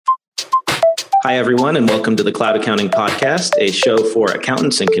Hi, everyone, and welcome to the Cloud Accounting Podcast, a show for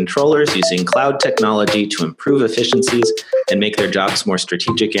accountants and controllers using cloud technology to improve efficiencies and make their jobs more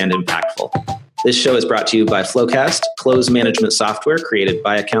strategic and impactful. This show is brought to you by Flowcast, close management software created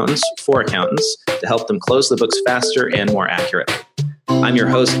by accountants for accountants to help them close the books faster and more accurately. I'm your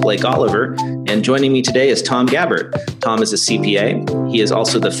host, Blake Oliver, and joining me today is Tom Gabbert. Tom is a CPA. He is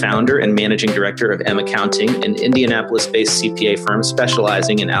also the founder and managing director of mAccounting, an Indianapolis-based CPA firm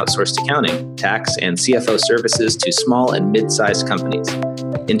specializing in outsourced accounting, tax, and CFO services to small and mid-sized companies.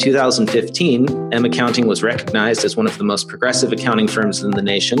 In 2015, mAccounting was recognized as one of the most progressive accounting firms in the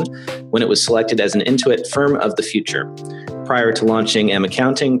nation when it was selected as an Intuit Firm of the Future. Prior to launching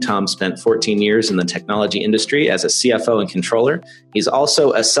mAccounting, Tom spent 14 years in the technology industry as a CFO and controller. He's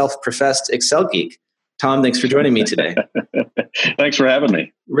also a self-professed Excel geek. Tom, thanks for joining me today. Thanks for having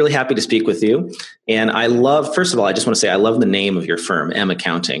me. Really happy to speak with you. And first of all, I just want to say I love the name of your firm,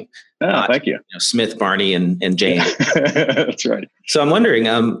 mAccounting. Oh, thank you. Smith, Barney, and Jane. That's right. So I'm wondering,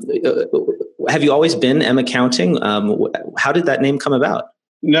 have you always been mAccounting? How did that name come about?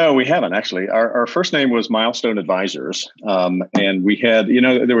 No, we haven't actually. Our first name was Milestone Advisors. And we had,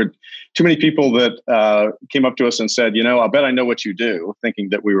 there were too many people that came up to us and said, I'll bet I know what you do, thinking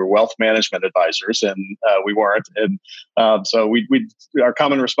that we were wealth management advisors, and we weren't. And so our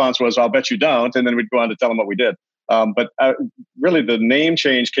common response was, I'll bet you don't. And then we'd go on to tell them what we did. But really, the name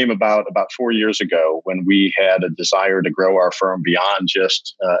change came about 4 years ago when we had a desire to grow our firm beyond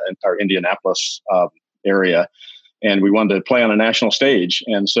just our Indianapolis area. And we wanted to play on a national stage.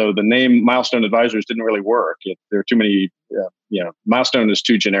 And so the name Milestone Advisors didn't really work. There are too many, Milestone is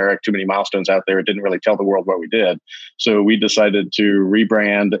too generic, too many milestones out there. It didn't really tell the world what we did. So we decided to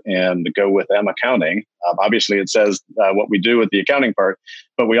rebrand and go with mAccounting. Obviously, it says what we do with the accounting part,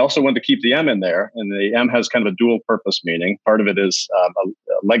 but we also wanted to keep the M in there. And the M has kind of a dual purpose meaning. Part of it is a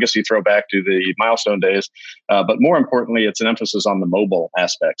legacy throwback to the Milestone days. But more importantly, it's an emphasis on the mobile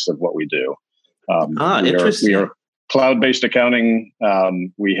aspects of what we do. Interesting. We are cloud-based accounting.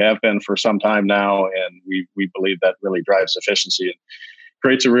 We have been for some time now, and we believe that really drives efficiency and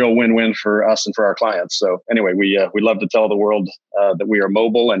creates a real win-win for us and for our clients. So anyway, we love to tell the world that we are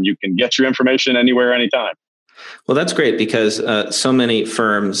mobile and you can get your information anywhere, anytime. Well, that's great because so many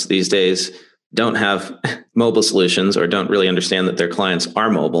firms these days don't have mobile solutions or don't really understand that their clients are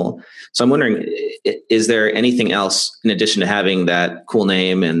mobile. So I'm wondering, is there anything else in addition to having that cool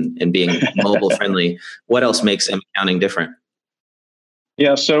name and being mobile friendly? What else makes mAccounting different?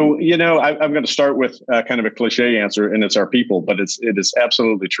 Yeah, so, I'm going to start with kind of a cliche answer, and it's our people, but it is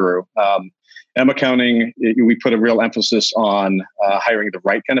absolutely true. mAccounting, we put a real emphasis on hiring the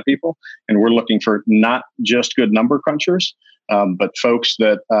right kind of people, and we're looking for not just good number crunchers, but folks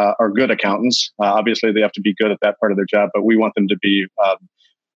that are good accountants. Obviously, they have to be good at that part of their job, but we want them to be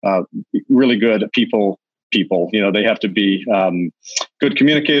really good people. They have to be good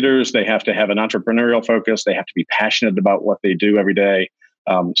communicators. They have to have an entrepreneurial focus. They have to be passionate about what they do every day.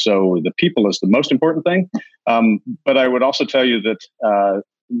 So the people is the most important thing. But I would also tell you that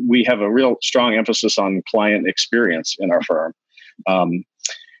we have a real strong emphasis on client experience in our firm.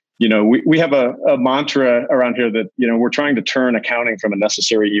 We have a mantra around here that, we're trying to turn accounting from a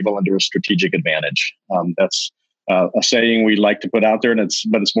necessary evil into a strategic advantage. That's a saying we like to put out there,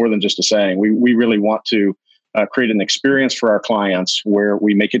 but it's more than just a saying. We really want to create an experience for our clients where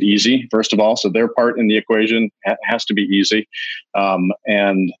we make it easy, first of all. So their part in the equation has to be easy.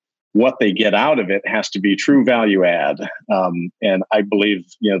 And what they get out of it has to be true value add. And I believe,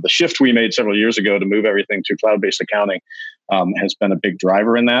 the shift we made several years ago to move everything to cloud-based accounting has been a big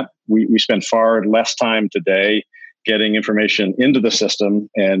driver in that. We spend far less time today getting information into the system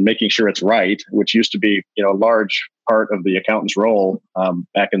and making sure it's right, which used to be, a large part of the accountant's role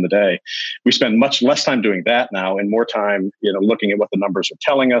back in the day. We spend much less time doing that now and more time, looking at what the numbers are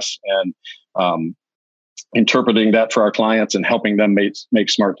telling us and interpreting that for our clients and helping them make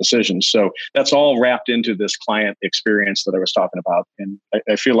smart decisions. So that's all wrapped into this client experience that I was talking about. And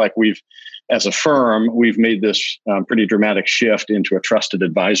I feel like as a firm, we've made this pretty dramatic shift into a trusted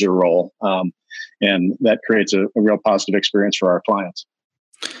advisor role. And that creates a real positive experience for our clients.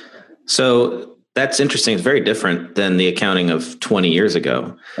 So that's interesting. It's very different than the accounting of 20 years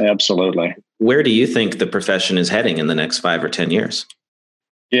ago. Absolutely. Where do you think the profession is heading in the next 5 or 10 years?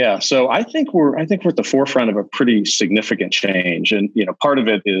 Yeah, so I think we're at the forefront of a pretty significant change, and part of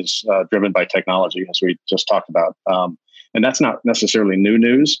it is driven by technology, as we just talked about, and that's not necessarily new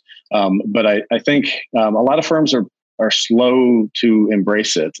news. But I think a lot of firms are slow to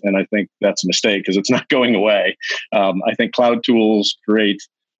embrace it, and I think that's a mistake because it's not going away. I think cloud tools create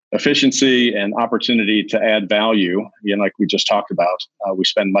efficiency and opportunity to add value, like we just talked about. We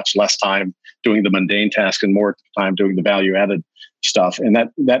spend much less time doing the mundane tasks and more time doing the value added stuff. And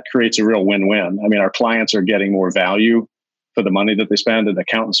that creates a real win-win. I mean, our clients are getting more value for the money that they spend, and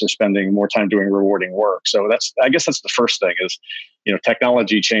accountants are spending more time doing rewarding work. So I guess that's the first thing is,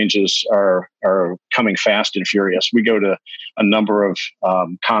 technology changes are coming fast and furious. We go to a number of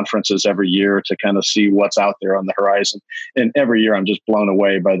conferences every year to kind of see what's out there on the horizon. And every year I'm just blown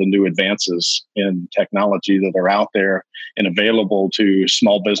away by the new advances in technology that are out there and available to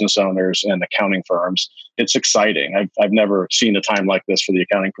small business owners and accounting firms. It's exciting. I've never seen a time like this for the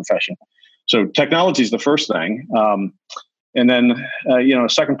accounting profession. So technology is the first thing. And then, a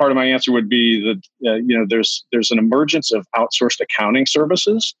second part of my answer would be that, there's an emergence of outsourced accounting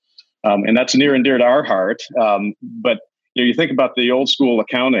services. And that's near and dear to our heart. But you think about the old school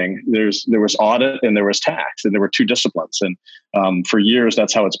accounting, there was audit and there was tax, and there were two disciplines. And for years,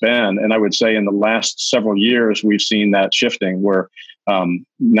 that's how it's been. And I would say in the last several years, we've seen that shifting where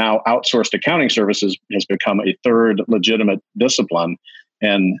now outsourced accounting services has become a third legitimate discipline.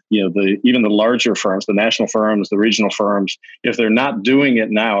 And even the larger firms, the national firms, the regional firms, if they're not doing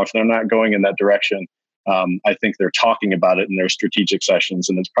it now, if they're not going in that direction, I think they're talking about it in their strategic sessions,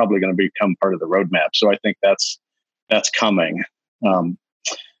 and it's probably going to become part of the roadmap. So I think that's coming. And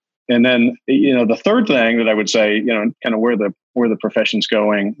then the third thing that I would say, kind of where the profession's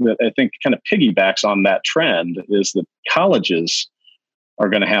going, that I think kind of piggybacks on that trend is that colleges are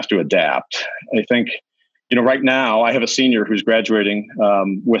going to have to adapt. I think. Right now I have a senior who's graduating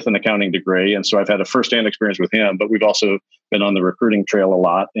with an accounting degree. And so I've had a firsthand experience with him, but we've also been on the recruiting trail a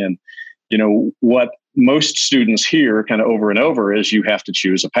lot. And, what most students hear kind of over and over is you have to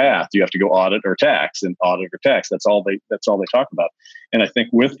choose a path. You have to go audit or tax, and audit or tax. That's all they talk about. And I think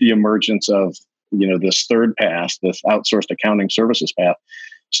with the emergence of, this third path, this outsourced accounting services path,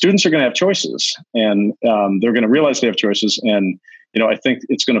 students are going to have choices, and they're going to realize they have choices. And I think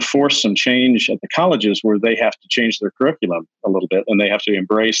it's going to force some change at the colleges where they have to change their curriculum a little bit, and they have to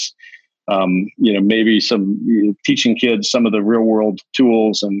embrace, maybe some teaching kids some of the real world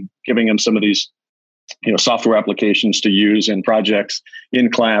tools and giving them some of these, software applications to use in projects in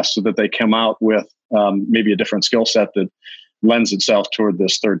class so that they come out with maybe a different skill set that lends itself toward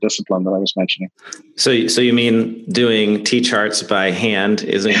this third discipline that I was mentioning. So you mean doing T-charts by hand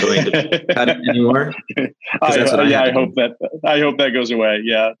isn't going to cut it anymore? I hope that goes away.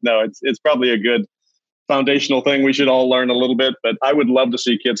 Yeah, no, it's probably a good foundational thing we should all learn a little bit, but I would love to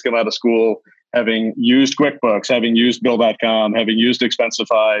see kids come out of school having used QuickBooks, having used Bill.com, having used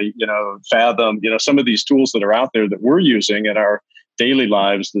Expensify, Fathom, some of these tools that are out there that we're using in our daily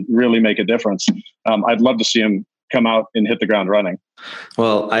lives that really make a difference. I'd love to see them come out and hit the ground running.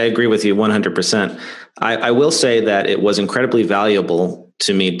 Well, I agree with you 100%. I will say that it was incredibly valuable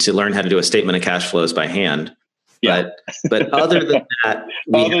to me to learn how to do a statement of cash flows by hand. Yeah. But other than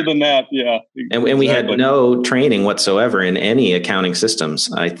that, yeah. And we had no training whatsoever in any accounting systems.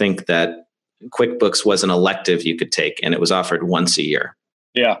 I think that QuickBooks was an elective you could take, and it was offered once a year.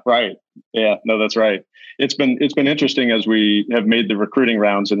 Yeah, right. Yeah, no, that's right. It's been interesting as we have made the recruiting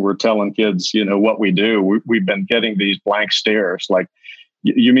rounds and we're telling kids, what we do. We've been getting these blank stares. Like,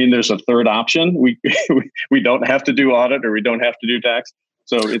 you mean there's a third option? We don't have to do audit, or we don't have to do tax.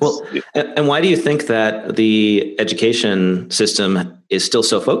 So and why do you think that the education system is still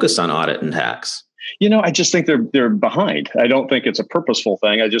so focused on audit and tax? I just think they're behind. I don't think it's a purposeful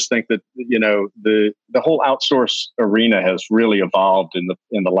thing. I just think that the whole outsource arena has really evolved in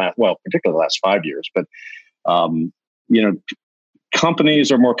the last, particularly the last 5 years. But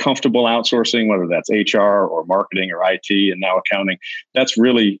companies are more comfortable outsourcing, whether that's HR or marketing or IT and now accounting. That's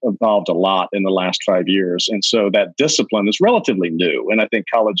really evolved a lot in the last 5 years, and so that discipline is relatively new. And I think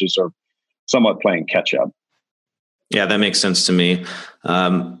colleges are somewhat playing catch up. Yeah, that makes sense to me.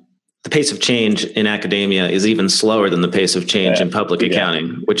 The pace of change in academia is even slower than the pace of change in public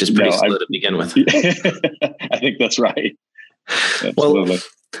accounting, which is pretty slow to begin with. I think that's right. Absolutely.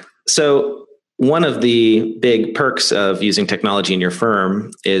 Well, so one of the big perks of using technology in your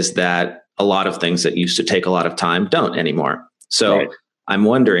firm is that a lot of things that used to take a lot of time don't anymore. So right. I'm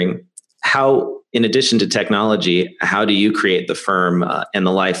wondering how, in addition to technology, how do you create the firm and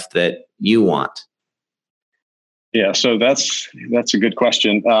the life that you want? Yeah, so that's a good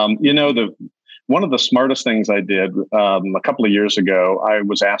question. One of the smartest things I did a couple of years ago, I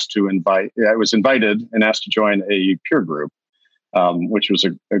was invited and asked to join a peer group, which was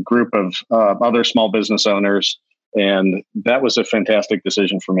a group of other small business owners And that was a fantastic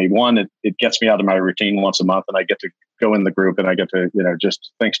decision for me. One, it gets me out of my routine once a month, and I get to go in the group and I get to,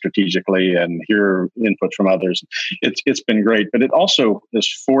 just think strategically and hear input from others. It's been great, but it also has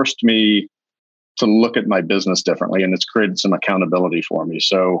forced me to look at my business differently, and it's created some accountability for me.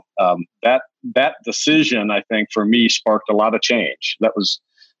 So that decision, I think, for me, sparked a lot of change. That was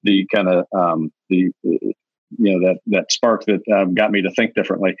the kind of that spark that got me to think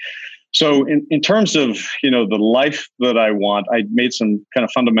differently. So in terms of, the life that I want, I made some kind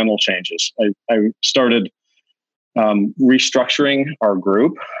of fundamental changes. I started restructuring our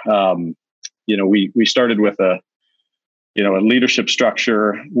group. We started with a leadership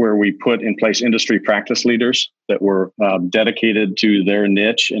structure where we put in place industry practice leaders that were dedicated to their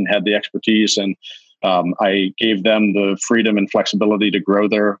niche and had the expertise. And I gave them the freedom and flexibility to grow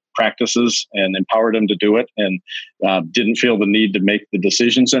their practices and empowered them to do it, and didn't feel the need to make the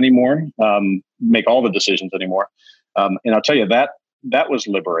decisions anymore, make all the decisions anymore. And I'll tell you that was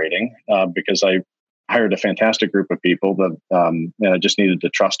liberating because I hired a fantastic group of people that and I just needed to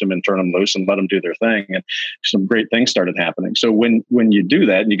trust them and turn them loose and let them do their thing. And some great things started happening. So when you do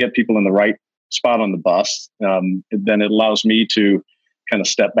that and you get people in the right spot on the bus, then it allows me to kind of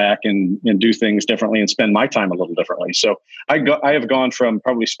step back and do things differently and spend my time a little differently. So I have gone from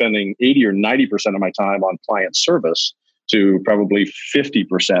probably spending 80 or 90% of my time on client service to probably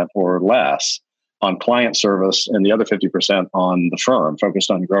 50% or less on client service, and the other 50% on the firm, focused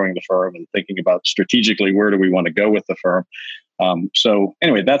on growing the firm and thinking about strategically where do we want to go with the firm. So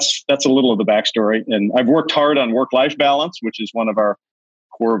anyway, that's a little of the backstory. And I've worked hard on work-life balance, which is one of our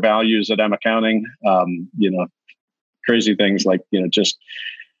core values at mAccounting. Crazy things like, just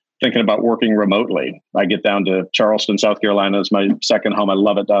thinking about working remotely. I get down to Charleston, South Carolina is my second home. I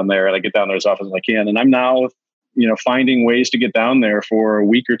love it down there. And I get down there as often as I can. And I'm now, finding ways to get down there for a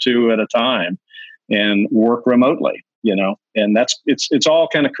week or two at a time and work remotely, and it's all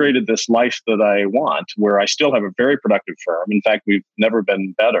kind of created this life that I want, where I still have a very productive firm. In fact, we've never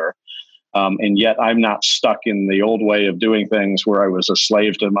been better. And yet I'm not stuck in the old way of doing things where I was a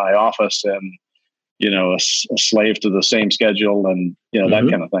slave to my office and, a slave to the same schedule and, that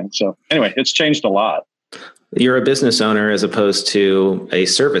kind of thing. So anyway, it's changed a lot. You're a business owner as opposed to a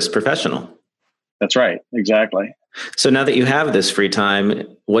service professional. That's right. Exactly. So now that you have this free time,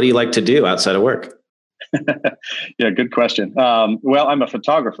 what do you like to do outside of work? Yeah, good question. Well, I'm a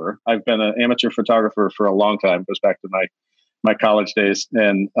photographer. I've been an amateur photographer for a long time. It goes back to my college days.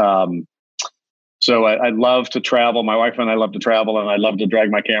 And so I love to travel. My wife and I love to travel, and I love to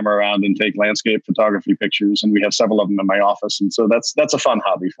drag my camera around and take landscape photography pictures. And we have several of them in my office. And so that's a fun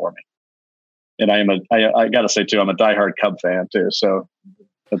hobby for me. And I got to say too, I'm a diehard Cub fan too. So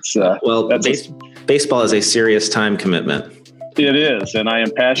baseball is a serious time commitment. It is, and I am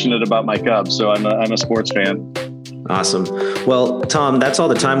passionate about my Cubs, so I'm a sports fan. Awesome. Well, Tom, that's all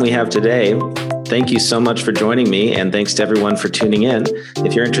the time we have today. Thank you so much for joining me, and thanks to everyone for tuning in.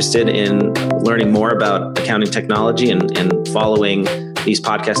 If you're interested in learning more about accounting technology and following these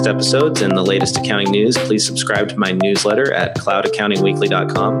podcast episodes and the latest accounting news, please subscribe to my newsletter at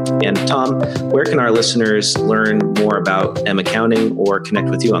cloudaccountingweekly.com. And Tom, where can our listeners learn more about mAccounting or connect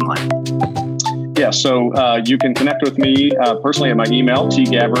with you online? Yeah, so you can connect with me personally at my email,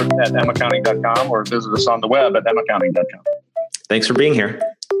 tgabbert@maccounting.com, or visit us on the web at maccounting.com. Thanks for being here.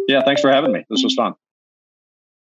 Yeah, thanks for having me. This was fun.